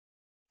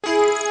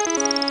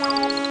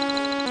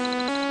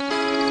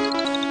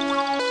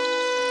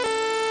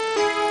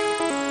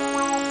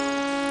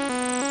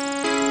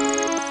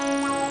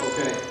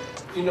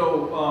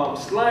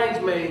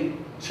slangs may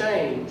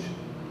change,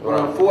 but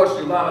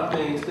unfortunately a lot of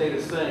things stay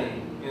the same.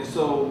 And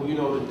so, you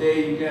know,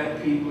 today you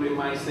got people, they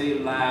might say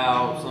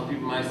loud, some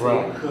people might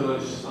say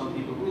kush, some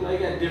people, you know, you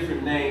got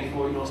different names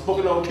for, you know,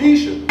 smoking on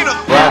Keisha.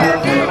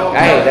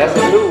 Hey, that's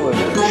a new one.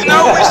 You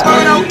know, we're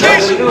smoking on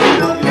Keisha. You know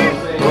what I'm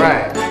saying?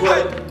 Right.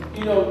 But,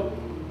 you know,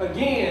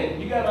 again,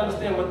 you got to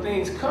understand where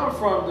things come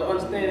from to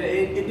understand that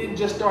it didn't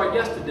just start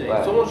yesterday.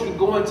 Right. So I want you to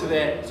go into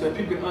that so that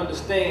people can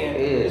understand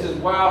this is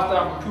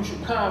WildStyle from Crucial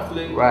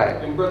Conflict.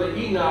 Right. And Brother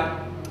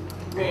Enoch,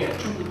 man,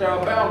 truth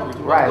without boundaries.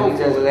 Right, we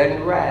just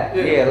letting it ride.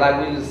 Yeah. Yeah,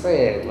 like we was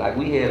saying, like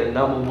we had a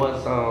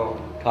 #1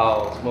 song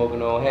called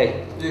Smoking on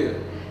Hay. Yeah.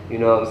 You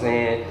know what I'm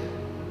saying?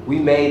 We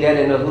made that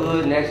in the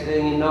hood, next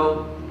thing you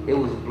know, it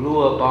was blew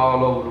up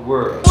all over the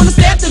world. Wanna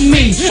step to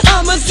me,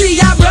 I'ma see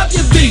how rough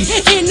you be.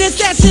 In this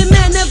session,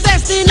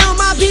 manifesting on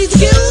my PQ.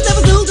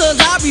 Never do,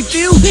 cause I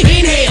refuse.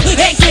 Inhale,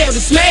 exhale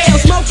the smell.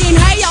 Smoking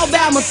hay all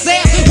by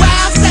myself.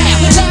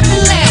 WildStyle,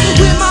 laugh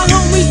with my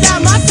homies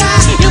down my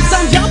side. If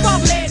some jump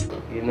off, let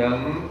You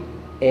know?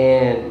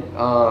 And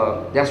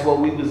that's what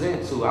we was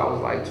into. I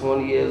was like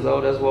 20 years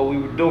old, that's what we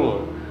were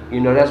doing. You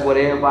know, that's what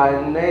everybody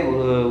in the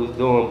neighborhood was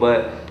doing.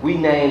 But we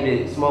named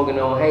it Smoking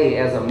on Hay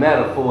as a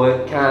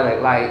metaphor, kind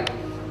of like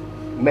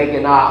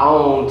making our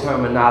own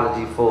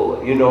terminology for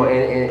it. You know,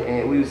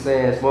 and we were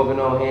saying smoking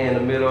on hay in the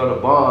middle of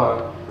the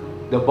barn.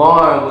 The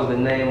barn was the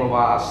name of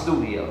our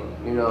studio,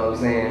 you know what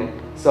I'm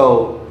saying?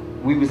 So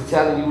we was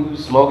telling you we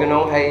was smoking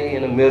on hay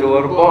in the middle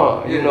of the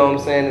barn, you know what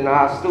I'm saying, in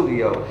our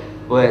studio.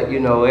 But, you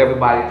know,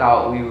 everybody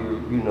thought we were,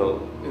 you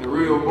know, in a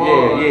real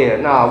barn. Yeah,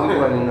 nah, we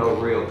wasn't in no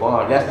real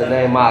barn. That's the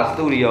name of our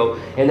studio,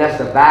 and that's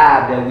the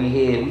vibe that we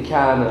had. We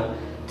kind of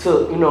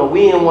took, you know,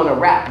 we didn't want to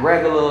rap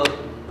regular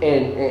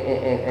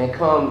and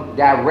come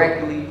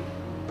directly.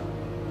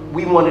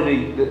 We wanted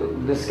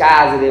to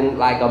disguise it in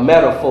like a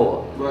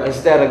metaphor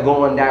instead of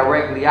going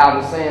directly out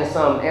and saying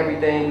something.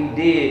 Everything we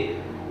did,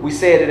 we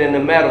said it in a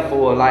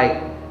metaphor.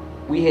 Like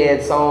we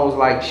had songs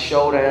like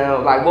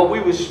Showdown, like what we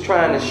was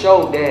trying to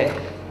show that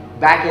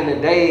back in the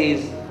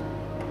days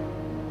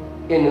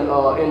in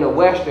the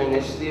Western,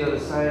 it's still the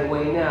same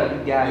way now.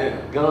 You got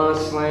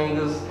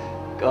gunslingers,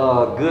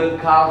 good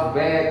cops,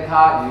 bad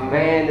cops,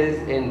 bandits,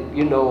 and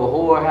you know,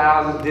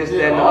 whorehouses, this,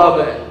 that, and the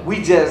other.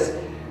 We just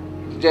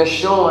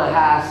showing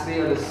how it's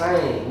still the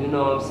same, you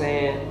know what I'm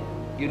saying?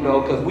 You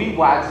know, cause we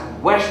watch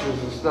Westerns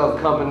and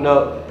stuff coming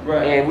up,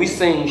 and we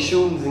seen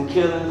shootings and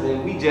killings,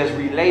 and we just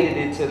related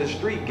it to the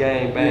street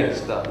gangbang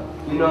stuff.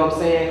 You know what I'm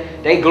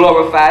saying? They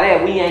glorify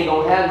that. We ain't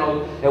gonna have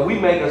no, and we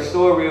make a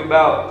story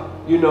about,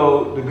 you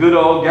know, the good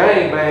old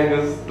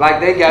gangbangers, like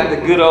they got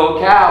the good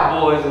old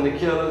cowboys and the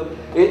killers.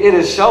 It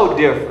is so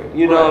different,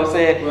 you know what I'm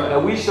saying?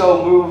 And we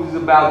show movies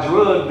about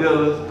drug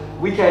dealers.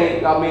 We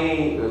can't, I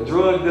mean,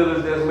 drug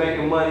dealers that's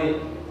making money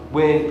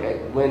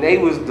when they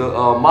was the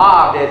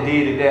mob that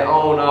did it, that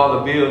own all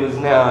the buildings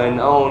now and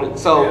own it.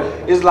 So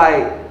it's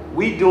like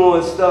we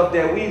doing stuff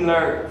that we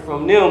learned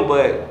from them,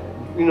 but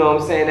you know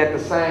what I'm saying, at the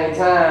same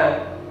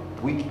time,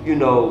 we, you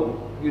know,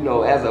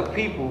 as a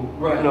people,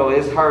 you know,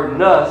 it's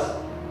hurting us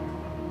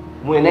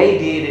when they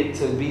did it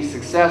to be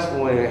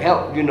successful and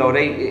help, you know,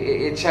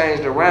 it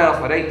changed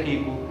around for they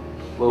people.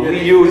 But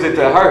we use it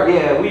to hurt,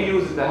 we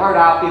use it to hurt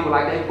our people,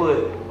 like they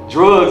put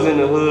drugs in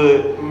the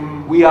hood.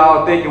 We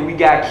all thinking we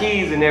got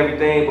keys and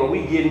everything, but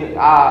we getting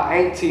our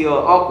auntie or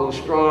uncle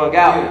strung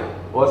out,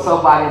 or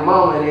somebody's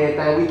mama and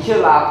everything. We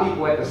kill our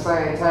people at the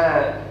same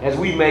time as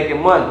we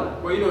making money.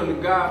 Well, you know, in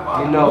the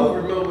Godfather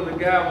movie, remember when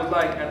the guy was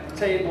like at the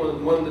table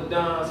and one of the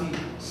dons, he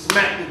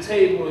smacked the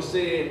table and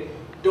said,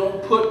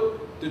 "Don't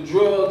put the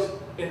drugs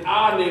in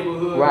our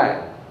neighborhood.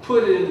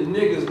 Put it in the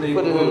niggas'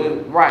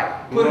 neighborhood.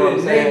 Put it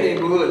in their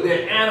neighborhood.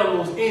 They're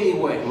animals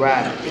anyway."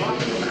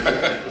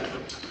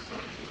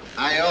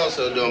 I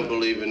also don't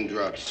believe in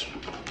drugs.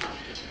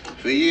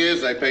 For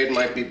years, I paid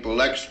my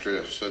people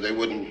extra so they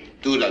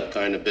wouldn't do that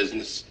kind of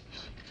business.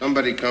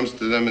 Somebody comes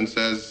to them and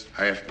says,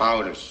 "I have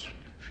powders.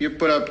 If you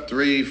put up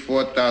 $3,000,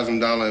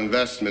 $4,000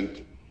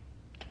 investment,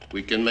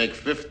 we can make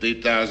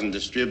 $50,000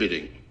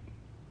 distributing."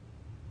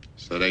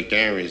 So they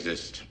can't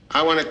resist.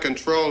 I want to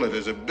control it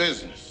as a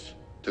business,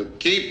 to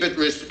keep it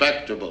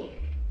respectable.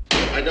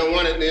 I don't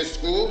want it near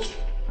schools.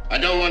 I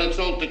don't want it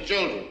sold to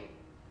children.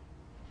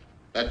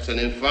 That's an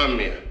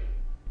infamia.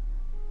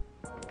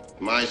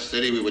 In my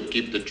city, we would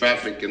keep the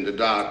traffic in the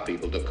dark,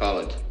 people to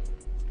colored.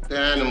 They're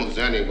animals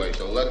anyway,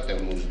 so let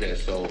them move their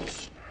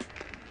souls.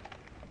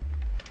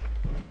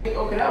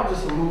 Okay, that was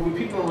just a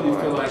movie. People don't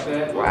really feel like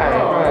that.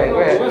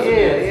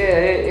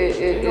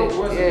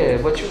 Yeah.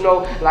 But you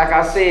know, like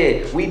I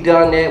said, we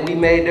done that. We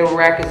made them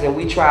records and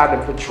we tried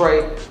to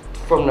portray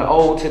from the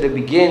old to the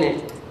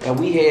beginning. And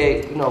we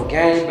had, you know,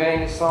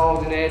 gangbang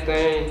songs and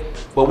everything.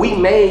 But we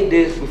made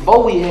this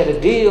before we had a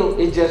deal.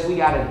 It's just we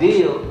got a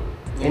deal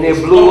and it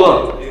blew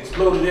up. It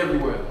exploded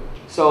everywhere.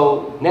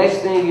 So next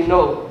thing you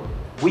know,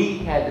 we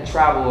had to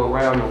travel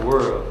around the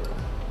world.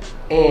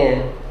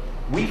 And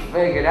we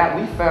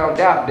found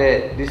out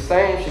that the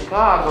same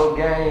Chicago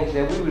gangs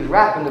that we was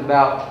rapping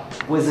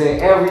about was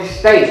in every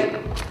state.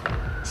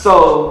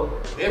 So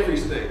every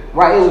state.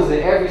 Right, it was in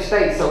every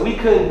state, so we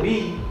couldn't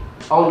be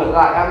on the,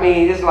 like, I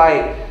mean, it's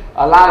like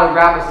a lot of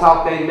rappers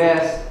talk they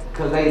mess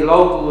because they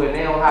local and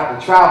they don't have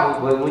to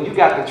travel, but when you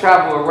got to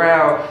travel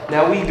around,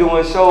 now we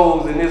doing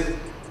shows and it's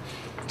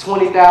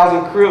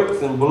 20,000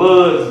 Crips and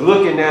Bloods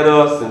looking at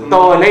us and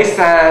throwing their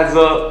signs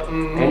up,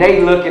 and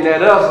they looking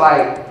at us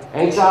like,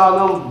 ain't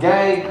y'all them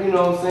gang, you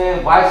know what I'm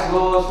saying, vice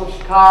lords from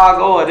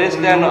Chicago or this,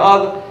 that, and the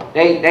other.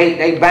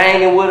 They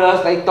banging with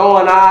us, they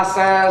throwing our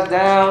signs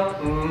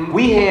down.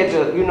 We had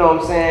to, you know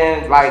what I'm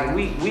saying, like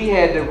we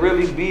had to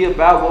really be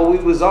about what we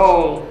was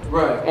on.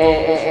 Right.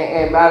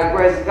 And by the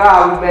grace of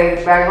God, we made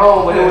it back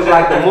home, but it was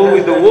like the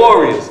movie The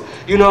Warriors.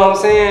 You know what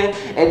I'm saying?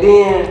 And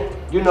then,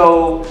 you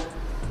know,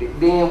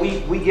 then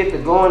we get to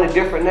go into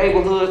different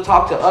neighborhoods,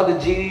 talk to other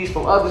GDs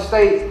from other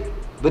states,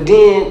 but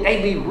then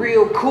they be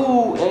real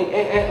cool,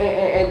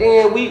 and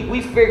then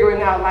we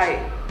figuring out like,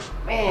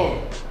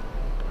 man,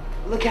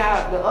 look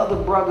how the other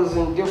brothers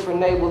in different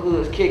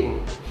neighborhoods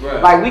kicking.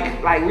 Right.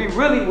 Like we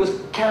really was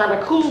kind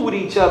of cool with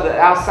each other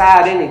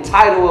outside any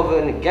title of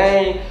it in the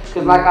game,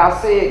 because like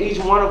I said, each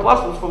one of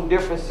us was from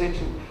different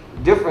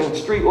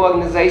street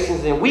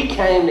organizations, and we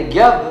came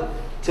together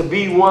to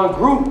be one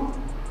group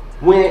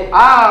when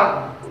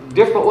our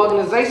different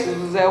organizations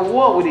was at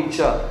war with each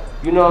other.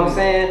 You know what I'm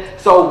saying?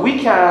 So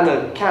we kind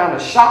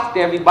of shocked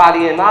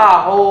everybody in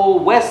our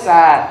whole West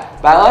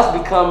Side by us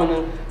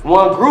becoming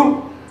one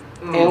group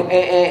and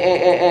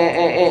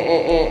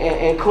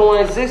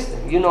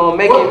coexisting. You know,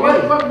 making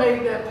what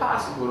made that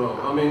possible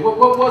though? I mean, what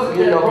was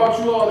it that brought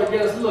you all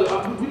together? Look,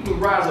 we can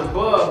rise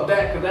above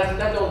that because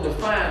that don't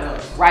define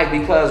us. Right,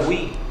 because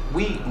we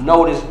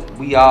noticed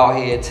we all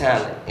had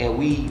talent, and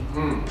we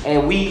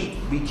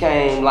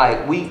became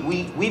like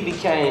we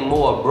became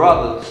more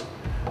brothers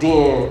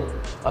than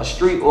a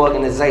street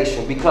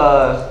organization,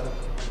 because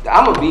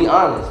I'm gonna be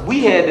honest,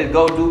 we had to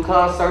go do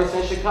concerts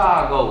in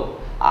Chicago.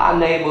 Our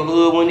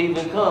neighborhood wouldn't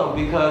even come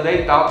because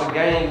they thought the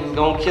gang was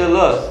gonna kill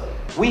us.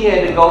 We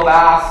had to go by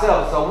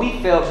ourselves, so we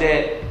felt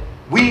that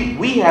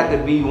we had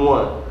to be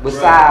one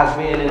besides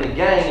being in the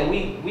gang, and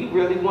we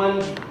really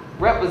wasn't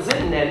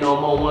representing that no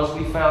more. Once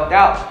we found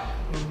out,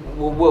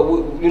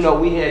 you know,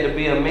 we had to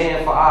be a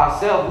man for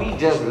ourselves, we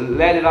just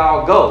let it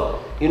all go.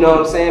 You know what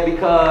I'm saying?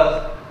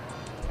 Because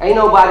ain't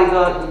nobody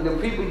gonna, the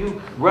people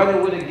you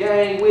running with a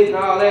gang with and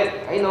all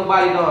that, ain't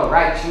nobody gonna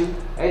write you.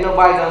 Ain't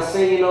nobody gonna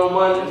send you no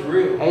money. It's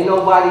real. Ain't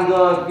nobody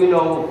gonna, you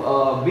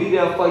know, be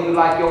there for you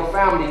like your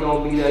family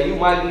gonna be there. You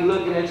might be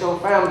looking at your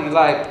family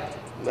like,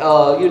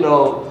 you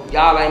know,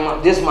 y'all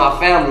ain't this my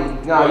family.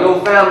 No,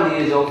 your family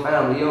is your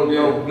family, your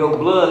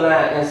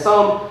bloodline. And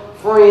some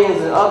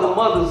friends and other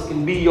mothers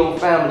can be your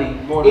family.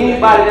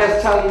 Anybody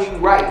that's telling you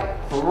right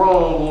from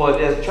wrong, or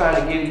that's trying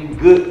to give you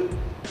good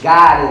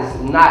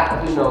guidance,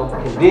 not, you know,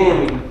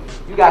 condemning you,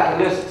 you got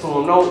to listen to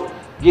them. Don't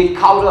get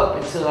caught up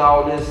into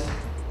all this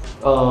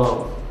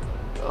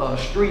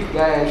street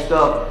gang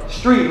stuff,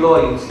 street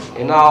loyalty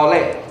and all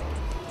that.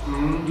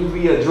 You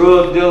be a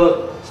drug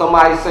dealer,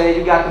 somebody saying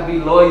you got to be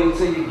loyal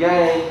to your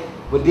gang,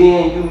 but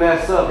then you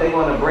mess up, they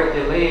want to break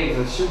your legs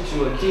or shoot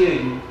you or kill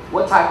you.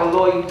 What type of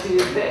loyalty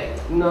is that?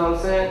 You know what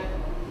I'm saying?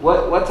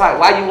 What type,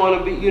 why you want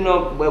to be, you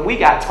know, but we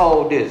got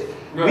told this.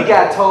 Right. We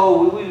got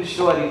told when we was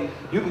shorty,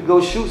 you could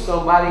go shoot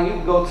somebody, you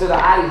could go to the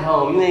IE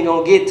home, you ain't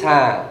gonna get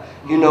time.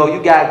 You know,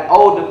 you got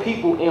older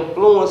people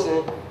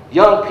influencing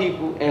young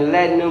people and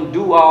letting them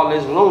do all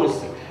this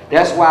lunacy.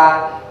 That's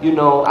why, you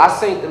know, I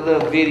seen the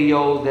little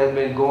videos that's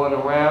been going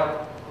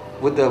around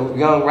with the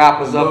young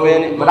rappers up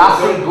in it, but I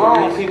see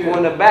grown people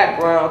in the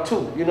background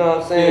too. You know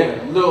what I'm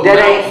saying?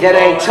 That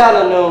ain't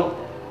telling them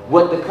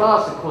what the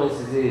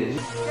consequences is.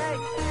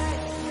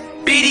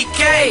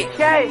 BDK.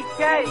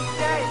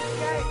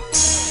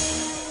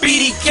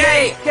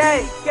 BDK.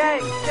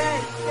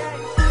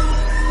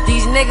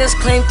 These niggas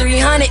claim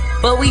 300,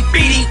 but we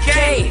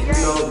BDK. You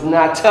know,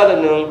 not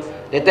telling them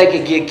that they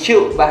could get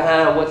killed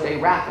behind what they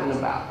rapping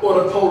about.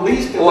 Or the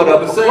police can or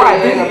look at the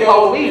same video the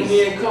police. and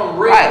then come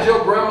raid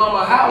your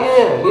grandmama house.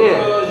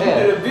 Because you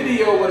did a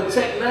video with a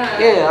Tech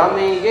 9. Yeah, I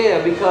mean,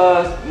 yeah,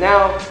 because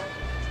now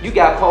you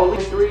got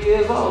police 3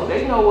 years old.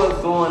 They know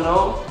what's going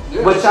on.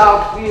 Yeah. But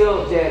y'all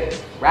feel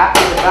that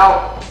rapping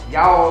about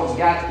y'all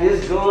got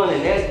this gun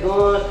and that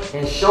gun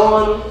and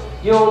showing them,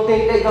 you don't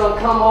think they gonna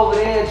come over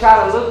there and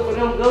try to look for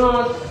them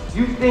guns?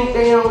 You think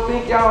they don't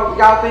think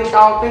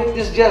y'all think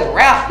this just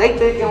rap? They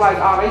thinking like,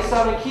 oh, they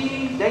selling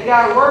keys, they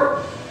got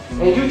work,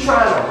 and you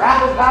trying to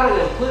rap about it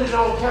and put it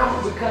on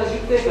camera because you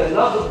think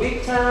another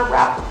big time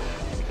rapper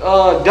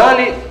done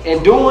it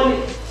and doing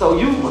it, so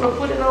you wanna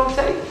put it on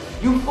tape?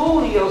 You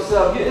fooling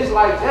yourself. It's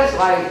like, that's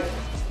like,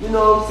 you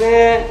know what I'm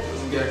saying?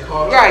 You get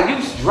caught up. Right, you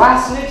dry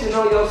snitching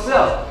on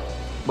yourself.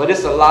 But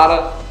it's a lot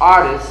of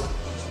artists,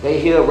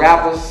 they hear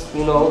rappers,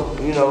 you know,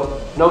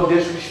 no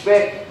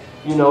disrespect.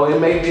 You know, it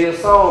may be a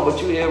song, but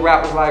you hear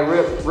rappers like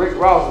Rick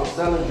Ross and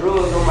selling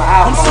drugs on my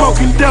iPhone. I'm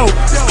smoking dope,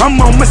 I'm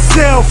on my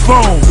cell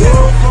phone.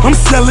 I'm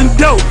selling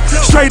dope,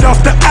 straight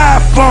off the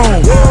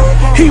iPhone.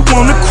 He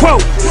want a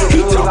quote,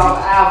 he talking off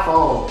the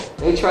iPhone.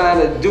 They trying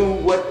to do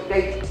what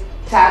they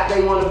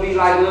They want to be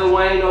like Lil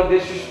Wayne, no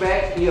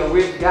disrespect. He a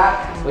rich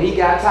guy, but he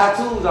got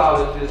tattoos all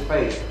over his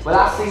face. But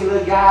I see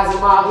little guys in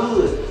my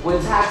hood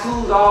with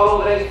tattoos all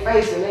over their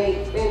face and they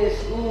ain't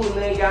finished school and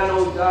they ain't got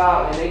no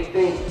job and they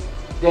think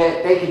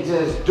that they can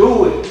just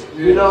do it.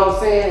 You know what I'm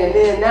saying? And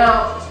then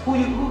now,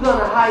 who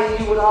gonna hire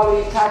you with all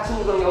these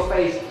tattoos on your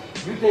face?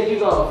 You think you're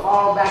gonna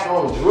fall back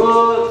on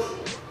drugs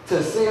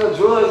to sell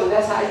drugs and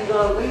that's how you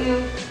gonna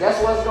live?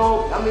 That's what's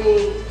gonna, I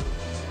mean,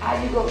 how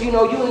you gonna, you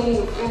know, you ain't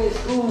even finished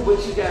school,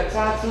 but you got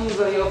tattoos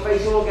on your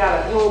face. You don't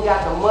got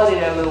the money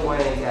that Lil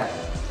Wayne got.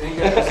 Ain't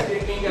got the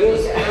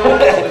skills,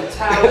 the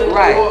talent,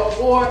 right.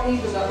 or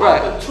even the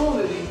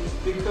opportunity,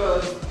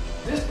 because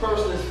this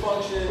person is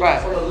functioning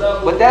on a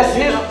level. But that's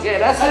his,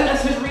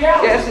 that's his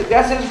reality. Yeah,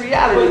 that's his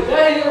reality. But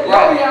then your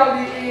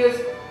reality is,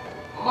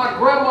 my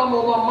grandmama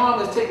or my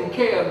mom is taking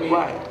care of me.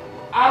 Right.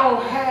 I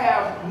don't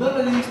have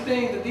none of these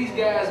things that these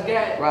guys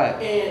got. Right.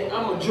 And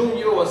I'm a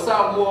junior or a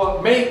sophomore,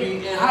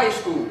 maybe in high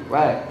school.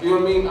 Right. You know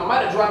what I mean? I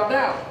might have dropped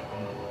out.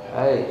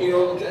 Hey. You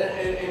know,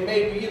 and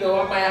maybe, you know,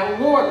 I might have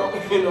a warrant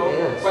on, you know,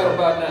 right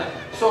about now.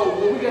 So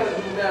what we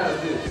gotta do now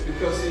is this,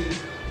 because see,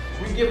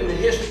 we giving the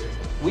history.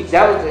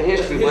 That was the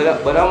history,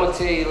 but I'm gonna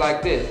tell you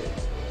like this.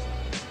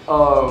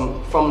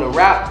 From the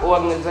rap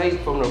organization,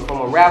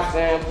 from a rap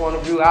standpoint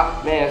of view,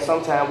 man,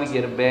 sometimes we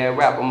get a bad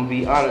rap. I'm gonna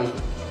be honest,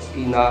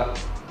 you know.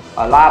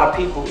 A lot of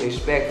people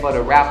expect for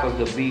the rappers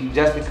to be,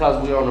 just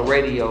because we're on the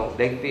radio,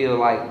 they feel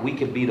like we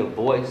could be the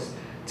voice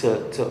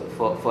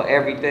for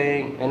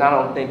everything, and I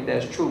don't think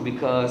that's true,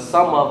 because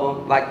some of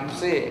them, like you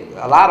said,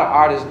 a lot of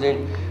artists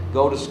didn't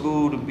go to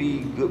school to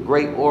be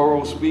great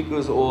oral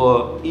speakers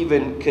or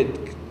even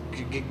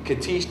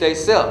could teach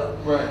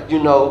themselves. Right.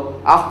 You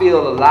know, I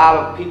feel a lot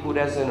of people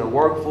that's in the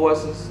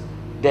workforces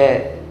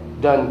that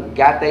done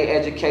got their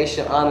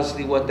education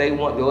honestly what they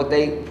want, what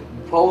they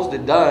supposed to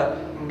done,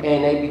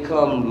 and they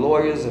become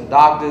lawyers and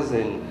doctors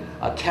and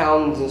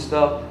accountants and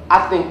stuff.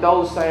 I think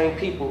those same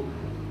people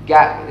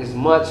got as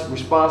much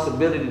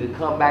responsibility to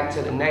come back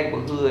to the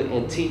neighborhood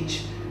and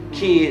teach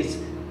kids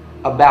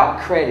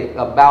about credit,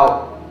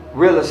 about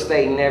real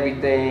estate and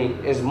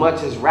everything, as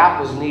much as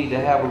rappers need to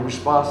have a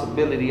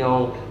responsibility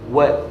on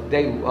what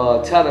they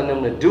telling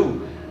them to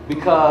do,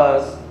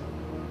 because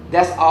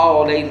that's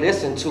all they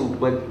listen to.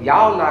 But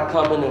y'all not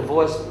coming to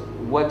voice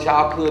what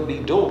y'all could be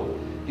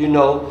doing, you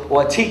know,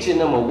 or teaching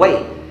them a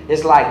way.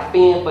 It's like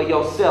fend for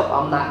yourself.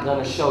 I'm not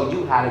gonna show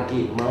you how to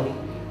get money,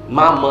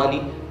 my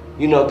money,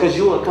 you know, because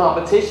you're in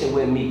competition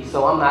with me.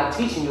 So I'm not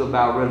teaching you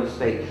about real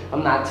estate.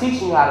 I'm not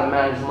teaching you how to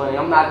manage money.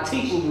 I'm not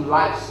teaching you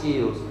life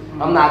skills.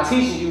 I'm not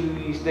teaching you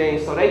these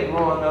things. So they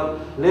growing up,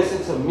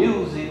 listen to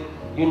music,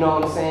 you know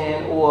what I'm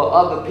saying, or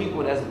other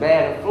people that's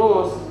bad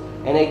influences,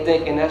 and they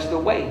thinking that's the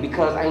way,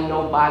 because ain't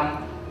nobody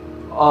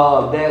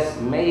that's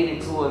made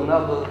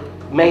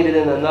it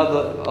in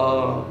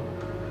another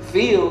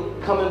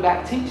field coming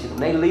back teaching.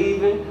 They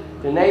leaving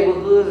the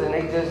neighborhoods and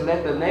they just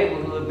let the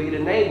neighborhood be the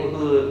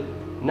neighborhood,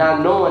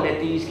 not knowing that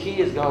these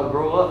kids gonna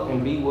grow up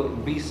and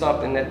be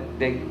something that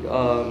they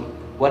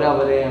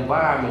whatever their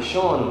environment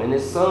showing them. And then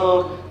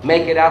some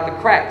make it out the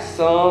cracks.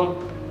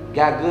 Some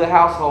got good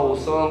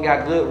households. Some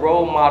got good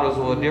role models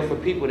or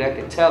different people that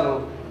can tell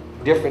them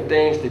different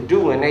things to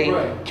do, and they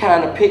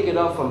kind of pick it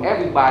up from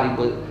everybody.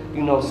 But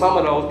you know, some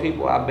of those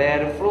people are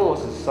bad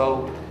influences.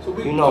 So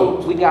you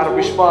know, we got a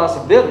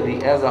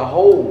responsibility as a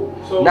whole,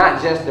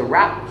 not just the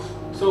rappers.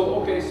 So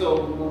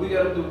what we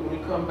gotta do when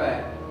we come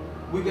back,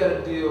 we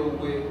gotta deal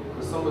with,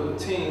 because some of the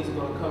teens are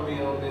gonna come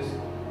in on this,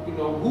 you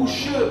know, who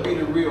should be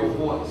the real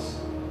voice?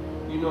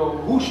 You know,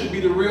 who should be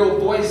the real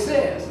voices?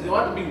 There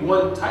don't have to be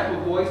one type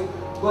of voice,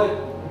 but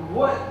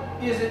what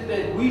is it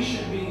that we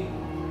should be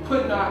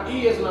putting our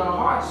ears and our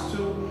hearts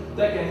to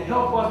that can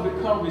help us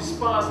become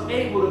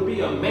able to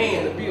be a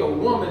man, to be a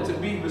woman, to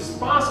be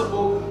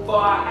responsible for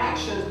our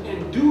actions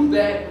and do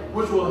that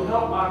which will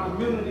help our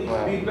community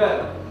be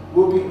better.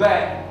 We'll be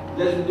back.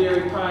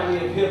 Legendary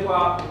pioneer of hip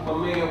hop, my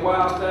man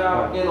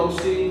WildStyle,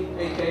 NOC,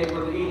 aka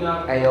Brother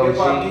Enoch, Hip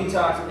Hop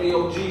Detoxx,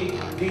 AOG,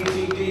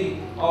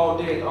 DTD, all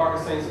day at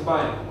Arkansas St.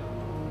 Sabina.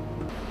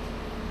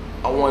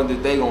 I wonder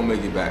if they gonna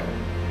make it back.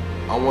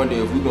 I wonder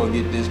if we gonna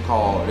get that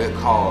call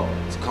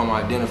to come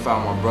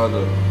identify my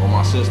brother or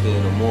my sister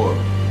in the morgue.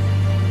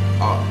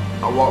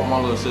 I walk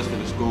my little sister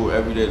to school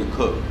every day to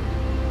cook,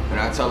 and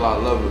I tell her I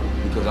love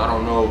her because I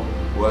don't know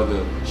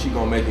whether she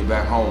gonna make it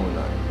back home or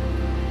not.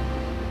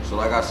 So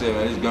like I said,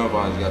 man, this gun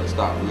violence gotta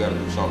stop. We gotta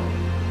do something.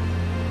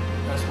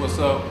 That's what's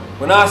up.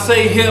 When I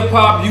say hip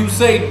hop, you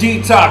say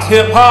detox.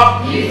 Hip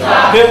hop,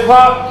 detox. Hip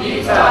hop,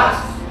 detox.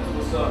 That's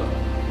what's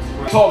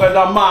up. Talking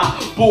about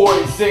my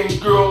boys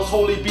and girls,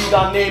 holy be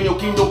thy name, your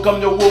kingdom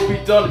come, your will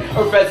be done,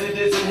 earth as it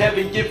is in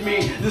heaven. Give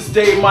me this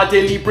day my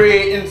daily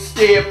bread,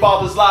 instead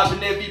Father's life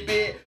in every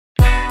bed.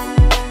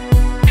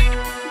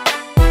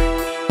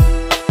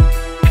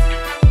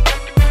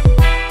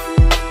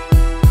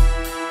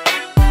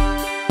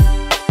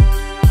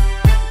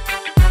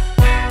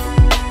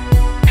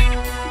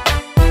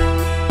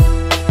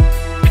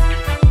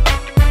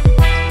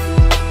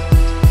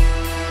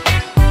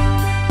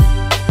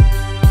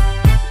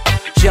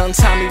 Young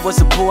Young Tommy was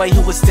a boy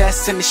who was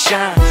destined to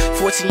shine.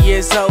 14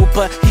 years old,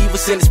 but he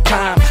was in his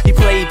prime. He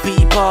played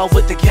b-ball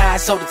with the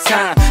guys all the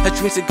time. Her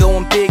dreams are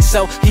going big,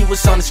 so he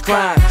was on his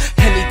grind.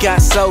 And he got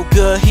so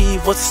good, he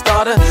was a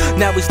starter.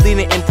 Now he's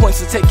leading in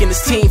points and taking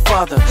his team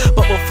farther.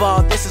 But with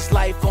all this, his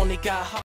life only got hard.